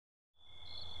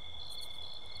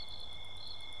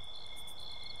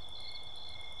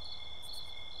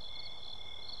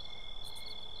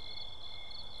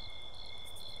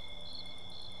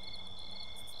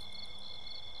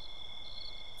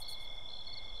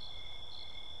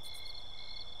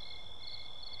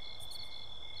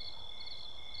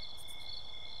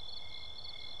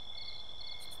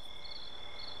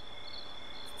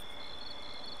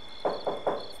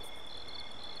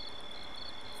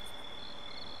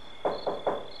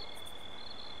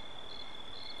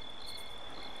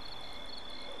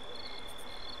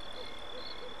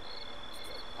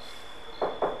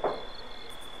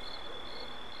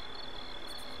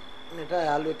නේට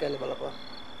යාළුවෙක් කියලා බලපන්.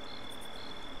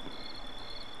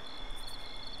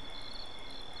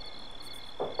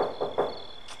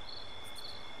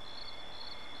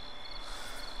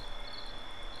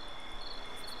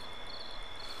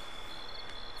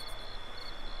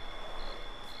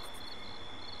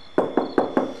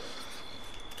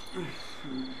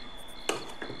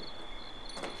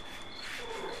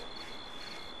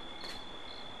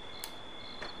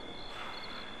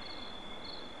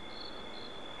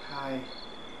 Hi.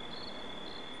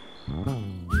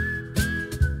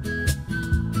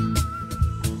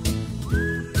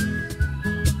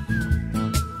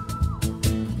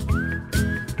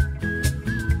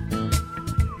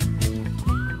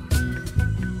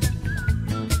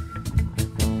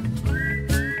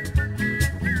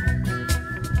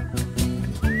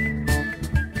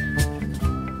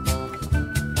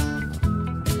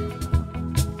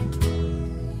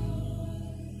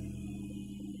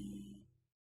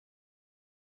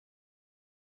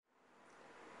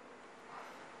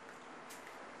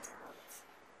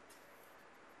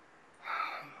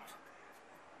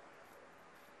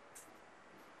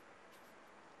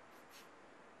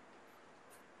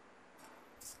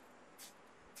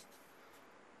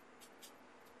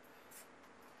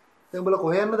 දැන් උඹලා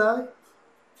කොහෙ යන්නද ආවේ?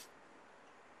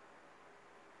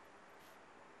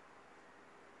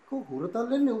 කො හුරතල්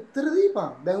වෙන්නේ උත්තර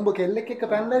දීපන්. දැන් උඹ කෙල්ලෙක් එක්ක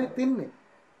පැනලා ඇවිත් ඉන්නේ.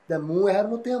 දැන් මූ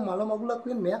ඇහැරුණොත් එහෙම මල මගුලක්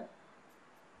වෙන්නේ යා.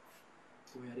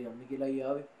 කොහේ හරි යන්න කියලා අයියා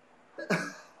ආවේ.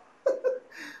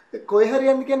 කොහේ හරි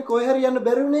යන්න කියන්නේ කොහේ හරි යන්න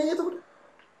බැරි වුණේ එතකොට.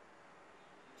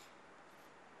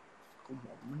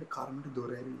 කොම්මන්නේ කර්මෙට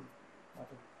දොර ඇරිනේ.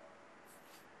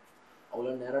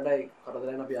 අවුලක් නෑරටයි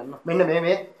කරදරෙන් අපි යන්න. මෙන්න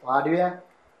මේ වාඩි වෙයන්.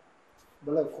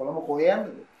 බල කොළඹ කොහේ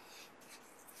යන්නද?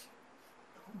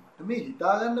 මට මේ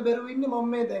හිතා ගන්න බැරුව ඉන්නේ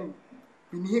මම මේ දැන්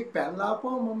මිනිහෙක් පැනලා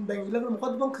ආපුවම මම දැන් ඊළඟට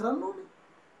මොකද්ද මං කරන්න ඕනේ?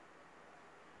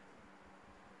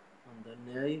 මන්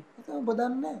දන්නේ ඇයි. ඒක ඔබ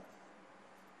දන්නේ නැහැ.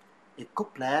 එක්ක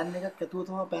ප්ලෑන් එකක් ඇතුව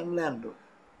තමයි පැනලා යන්න ඕනේ.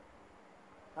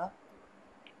 හා?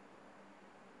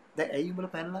 දැන් ඇයි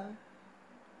උඹලා පැනලා ආවේ?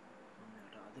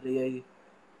 මට ආදරේ ඇයි.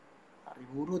 හරි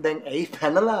බూరు දැන් ඇයි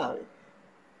පැනලා ආවේ?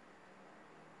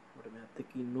 මට මෑත්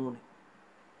එක්ක ඉන්න ඕනේ.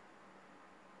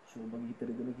 ශෝභන්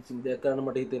හිතේ දෙන කිසිම දෙයක් කරන්න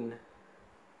මට හිතෙන්නේ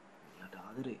නැහැ. මට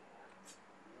ආදරේ.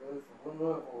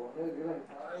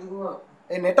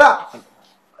 ඒ නෙටා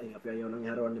අයියා අපි අයියා නම්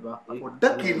හැරවන්න එපා.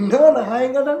 පොඩ්ඩක් ඉන්නව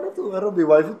නහයෙන් ගන්න තු අර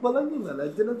බිවයිෆුත් බලන් ඉන්න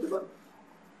ලැජ්ජ නැද්ද බං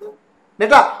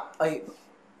නෙටා අයි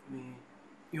මේ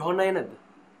යෝනයි නැද්ද?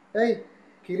 ඇයි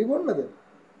කිරි බොන්නද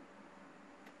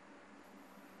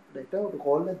නෙටාට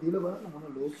කෝල් එක දීලා බලන්න මොන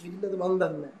ලෝකෙ ගිහිල්ලාද මන්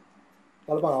දන්නේ නැහැ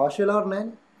බලපන් අවශ්‍ය වෙලාවට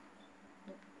නැහැනේ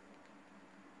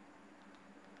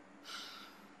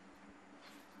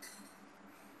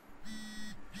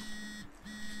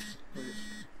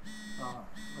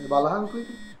බලහන් කුයි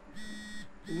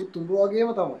ඌ තුඹ වගේම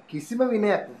තමයි කිසිම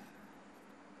විනයක් නැහැ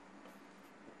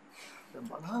දැන්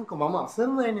බලහන්ක මම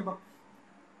අසරණයිනේ බං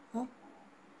හා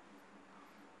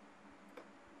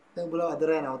දැන් බුලා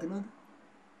අදරය නවතිනවද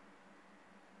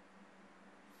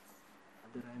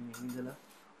අදරයි මේ ඉඳලා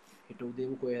හිට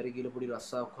උදේම කොහේ හරි ගිහලා පොඩි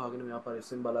රස්සාවක් හොයාගෙන මෙයා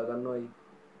පරිස්සම් බලා ගන්නවයි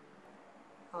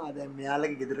දැන්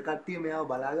මෙයාලගේ ගෙදර කට්ටිය මෙයාව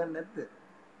බලා ගන්න නැද්ද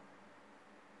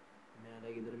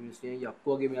මෙයාලගේ ගෙදර මිනිස්සු යක්කු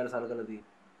වගේ මෙයාට සලකලා තියෙනවා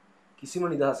කිසිම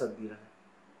නිදහසක් දීලා නැහැ.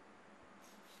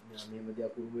 මෙයා මෙහෙම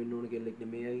දෙයක් උරු වෙන්න ඕන කෙල්ලෙක්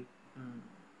නෙමෙයි.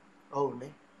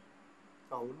 ඔව්නේ.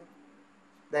 ඔව්නේ.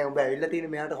 දැන් ඔබ ඇවිල්ලා තියෙන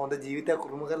මෙයාට හොඳ ජීවිතයක්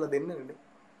උරුම කරලා දෙන්න නේ.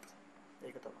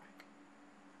 ඒක තමයි.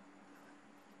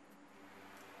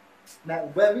 නෑ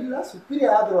ඔබ ඇවිල්ලා සුපිරි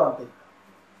ආදරවන්තයි.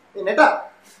 ඒ නෙටා.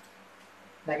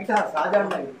 නැගිටා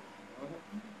සාජාන්නයි.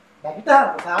 නැගිටා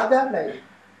සාජාන්නයි.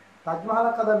 තජ්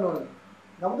මහලක් හදන්න ඕනේ.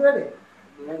 නමුත් වැඩේ.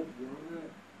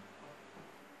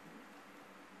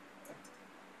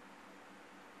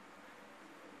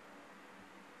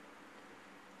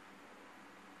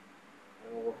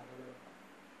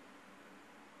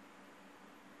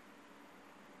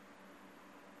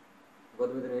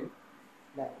 මොකද මෙතන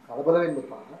නෑ කලබල වෙන්න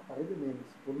එපා. හරිද මේ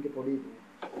ස්පූන්ගේ පොඩි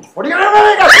ගණන්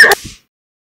එක.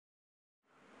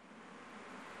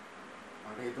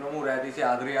 මට හිතුණා මෝ රැදීසේ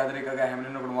ආදරේ කගා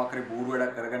හැමෙන්නකොට මොකක් හරි බූරු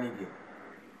වැඩක් කරගනී කියලා.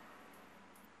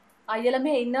 අයියලා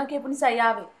මෙහෙ ඉන්නවා කියපු නිසා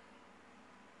යාවේ.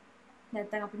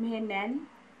 නැත්තම් අපි මෙහෙ නෑනේ.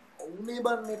 ඔව්නේ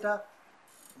බන්නේට.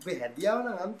 ඔබේ හැදියාව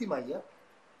නම් අන්තිමයි අයියා.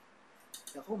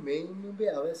 යකෝ මේ ඉන්නේ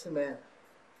ඔබේ අවශ්‍ය නෑ.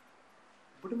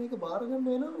 ඔබට මේක බාර ගන්න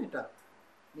වෙනවා නේට.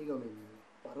 මේක මේ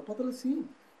බරපතල සීන්.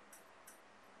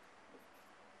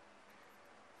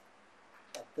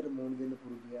 අතර මොන දෙන්න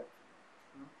පුරුදුයා.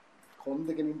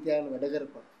 කොන්දකින් තියාගෙන වැඩ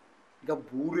කරපන්. නිකන්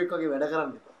බූරෙක් වගේ වැඩ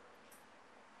කරන්න එපා.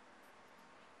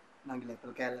 නංගිලා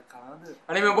එතන කෑල්ල කානද?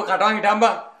 අනේ මේ ඔබ කටවන් හිටන්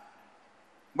බං.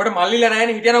 උඹට මල්ලිලා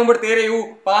නැහැනේ හිටියනම් උඹට තේරෙයි ඌ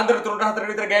පාන්දර 3ට 4ට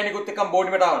විතර ගෑණිකුත් එක්කම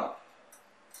බෝඩිමට ආවන.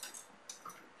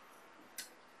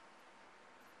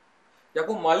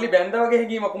 යකෝ මල්ලි බැන්දා වගේ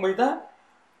හැංගීමක් උඹ හිතා.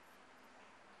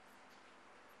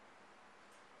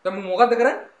 දැන් මම මොකද්ද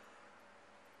කරන්නේ?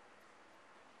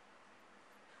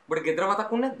 උඹට ගෙදර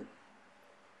මතක් වුනේ නැද්ද?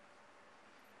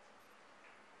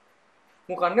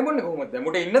 මම කන්නේ මොන්නේ කොහොමද? දැන්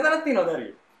උඹට ඉන්න තැනක් තියනවද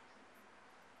හරියට?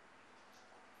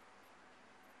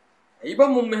 ඇයි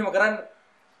බං මුම් මෙහෙම කරන්නේ?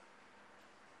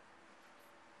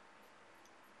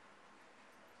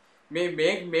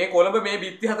 මේ කොළඹ මේ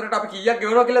බිත්ති හතරට අපි කීයක්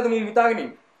ගෙවනවා කියලාද මුම් හිතාගෙන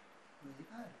ඉන්නේ?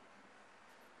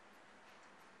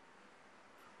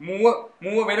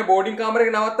 මූව වෙන බෝඩින් කාමරයක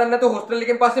නවත්තන්න නැතුව හොස්ටල්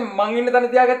එකෙන් පස්සේ මං ඉන්න තැන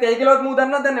තියාගත්තේ ඇයි කියලාවත් මූ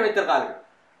දන්නවද දැන් මෙච්චර කාලෙක?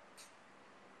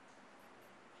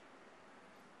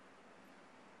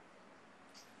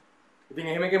 ඉතින්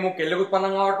එහෙම එකේ මූ කෙල්ලකුත්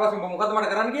පන්නන් ආවට පස්සේ උඹ මොකද්ද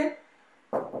මට කරන්න කියන්නේ?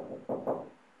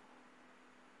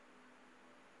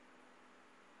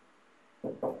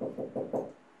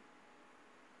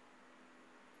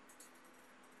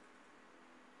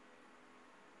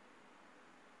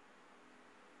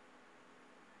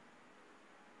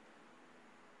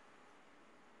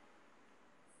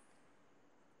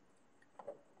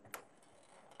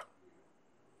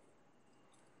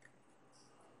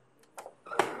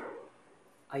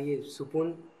 අයියේ සුපුන්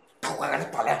කොහොමද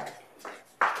ඵලයක්?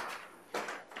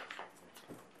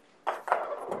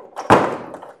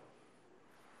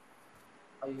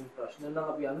 අයියේ ප්‍රශ්න නම්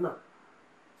අපි යන්න.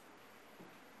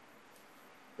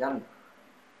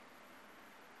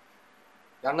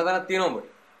 යන්න තැනක් තියෙනව උඹට?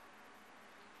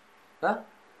 හා?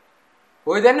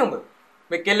 කොහෙද යන්නේ උඹ?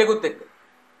 මේ කෙල්ලෙකුත් එක්ක.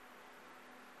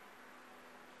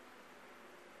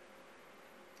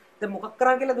 දැන් මොකක්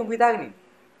කරා කියලාද උඹ හිතාගෙන ඉන්නේ?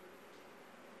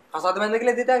 කසාද බැඳ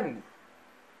කියලා හිතාගෙන ඉන්නේ.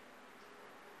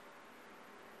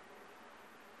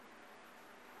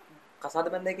 කසාද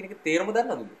බැඳයි කියන එක තේරුම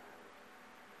දන්නවද උඹ?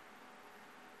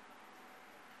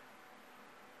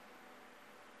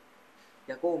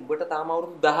 යකෝ උඹට තාම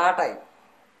අවුරුදු 18යි.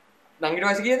 නංගිට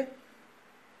වයස කීයද?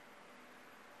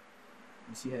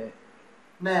 26.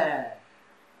 නෑ.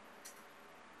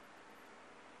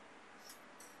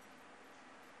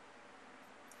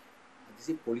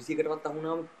 අදිසි පොලිසියකටවත්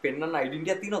අහුණාම පෙන්නන්න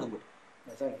ඩෙන්ටිටියක් තියෙනවද උඹට?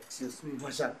 මචං එක්ස්කියුස් මී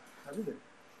මචං. හරිද?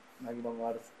 නංගි මම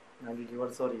වාර නංගි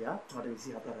කිව්වට සෝරි ආ. මට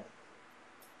 24යි.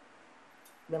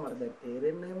 දැන් මට දැන්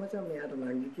තේරෙන්නේ නැහැ මචං මෙයාට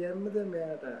නංගි කියන්නද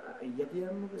මෙයාට අයියා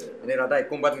කියන්නද? අනේ රට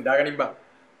එක්කම්පත් නිදාගෙන ඉබ්බා.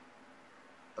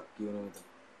 තක් කියනවා මචං.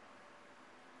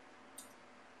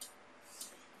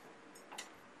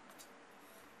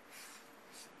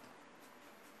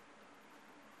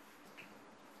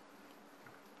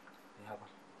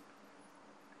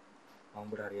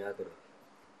 උඹට හරි ආදරේ.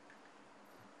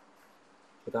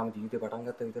 පුතාම ජීවිතේ පටන්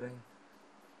ගත්ත විතරයි.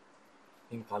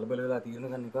 එහෙනම් කලබල වෙලා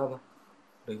තීරණ ගන්න එපා බා.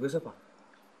 ඉවසපන්.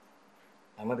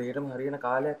 හැම දෙයකටම හරියන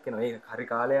කාලයක් එනවා. ඒක හරි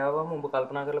කාලය ආවම උඹ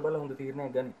කල්පනා කරලා බලලා හොඳ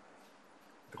තීරණයක් ගන්න.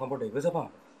 ඒක පොඩ්ඩක් ඉවසපන්.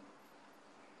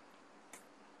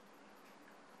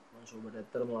 මම සෝබට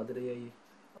ඇත්තටම ආදරේ අයියේ.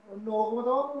 ඔන්න ඕකම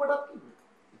තමයි උඹටත් කිව්වේ.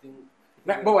 ඉතින්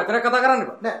නෑ බෝ වචන කතා කරන්න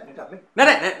එපා.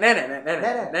 නෑ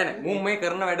නෑ මූ මේ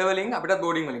කරන වැඩ වලින් අපිටත්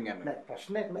බෝඩින් වලින් යන්න. නෑ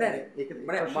ප්‍රශ්නයක් නෑ. ඒක මම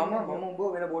උඹ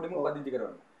වෙන බෝඩින් වල පදිංචි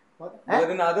කරවන්න. මොකද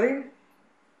දෙන්න ආදරේ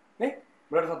නේ?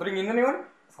 උඹට සතුටින් ඉන්න නේ වනේ.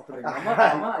 සතුටින්. මම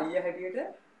අයියා හැටියට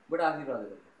උඹට ආශිර්වාද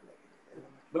කරනවා.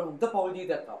 උඹලා හොඳ පෞල්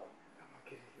ජීවිතයක් ආවා.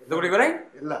 ඒක ඉවරයි?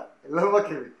 එල්ලම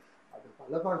කිව්වේ. අද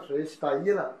බලපන් ශ්‍රේෂ්ඨ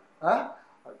අයියලා. ආ?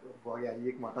 ඔයගේ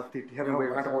අයියෙක් මටත් හිටියම උඹ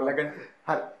ඒකට කෝල් එකක් ගන්න.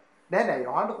 හරි. නෑ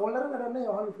යොහන්ට කෝල් කරලා වැඩක් නෑ.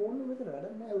 යොහන් ෆෝන් එක මෙතන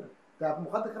වැඩක් නෑ උඩ. දැන් අපි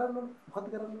මොකද්ද කරන්න ඕනේ?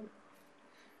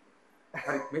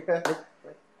 හරි මේ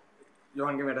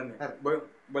යොහන්ගේ වැඩක් නෑ.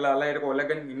 උඹලා අල්ලයට කෝල්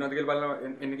එකක් ගන්න ඉන්නවද කියලා බලලා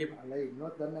එන්න කිව්වා. අල්ලයි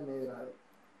ඉන්නවත් දන්නේ නෑ මේ වෙලාවේ.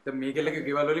 දැන් මේ කෙල්ලගේ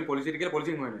ගෙවල් වලින් පොලිසියට කියලා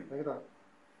පොලිසියෙන් හොයනවා. ඒක තමයි.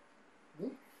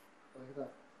 නේ? ඒක තමයි.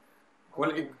 කෝල්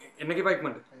එන්න කිව්වා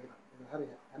ඉක්මනට. හරි.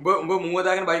 උඹ මුව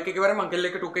දාගෙන බයික් එකේ වරේ මං කෙල්ල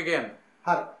එක ටුක් එකේ යන්න.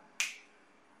 හරි.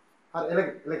 හරි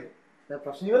එලගේ. දැන්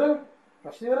ප්‍රශ්න ඉවරනේ.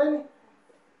 ප්‍රශ්න ඉවරයිනේ.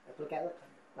 අපල කැලක්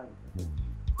ගන්න.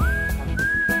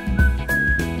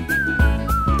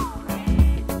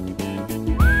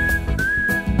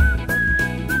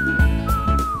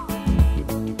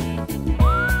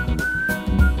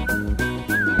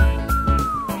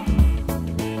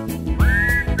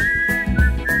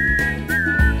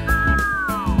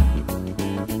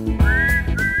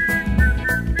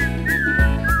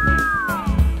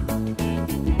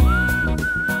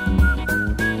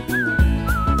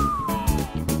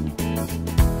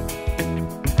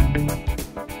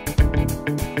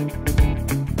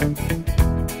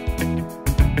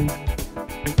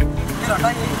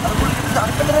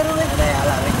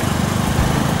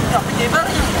 Apa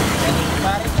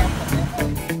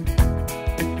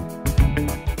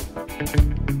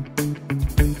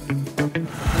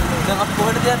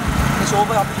කොහෙද යන්නේ? මේ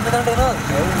ෂෝප් එක අපි ඉන්න තැනට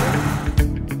එනවද?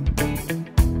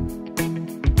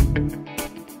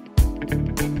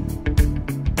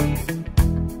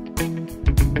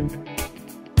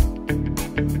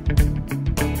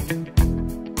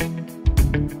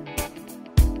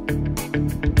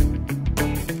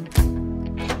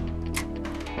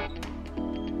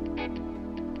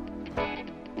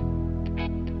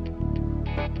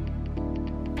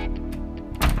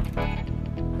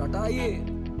 රටායේ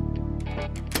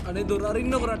අනේ දොර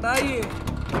අරින්නකො රටායේ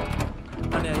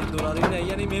අනේ අය දොර අරින්න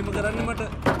අයියනේ මෙහෙම කරන්නේ මට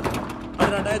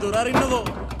අනේ රටායේ දොර අරින්නකො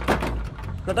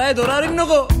රටායේ දොර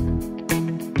අරින්නකො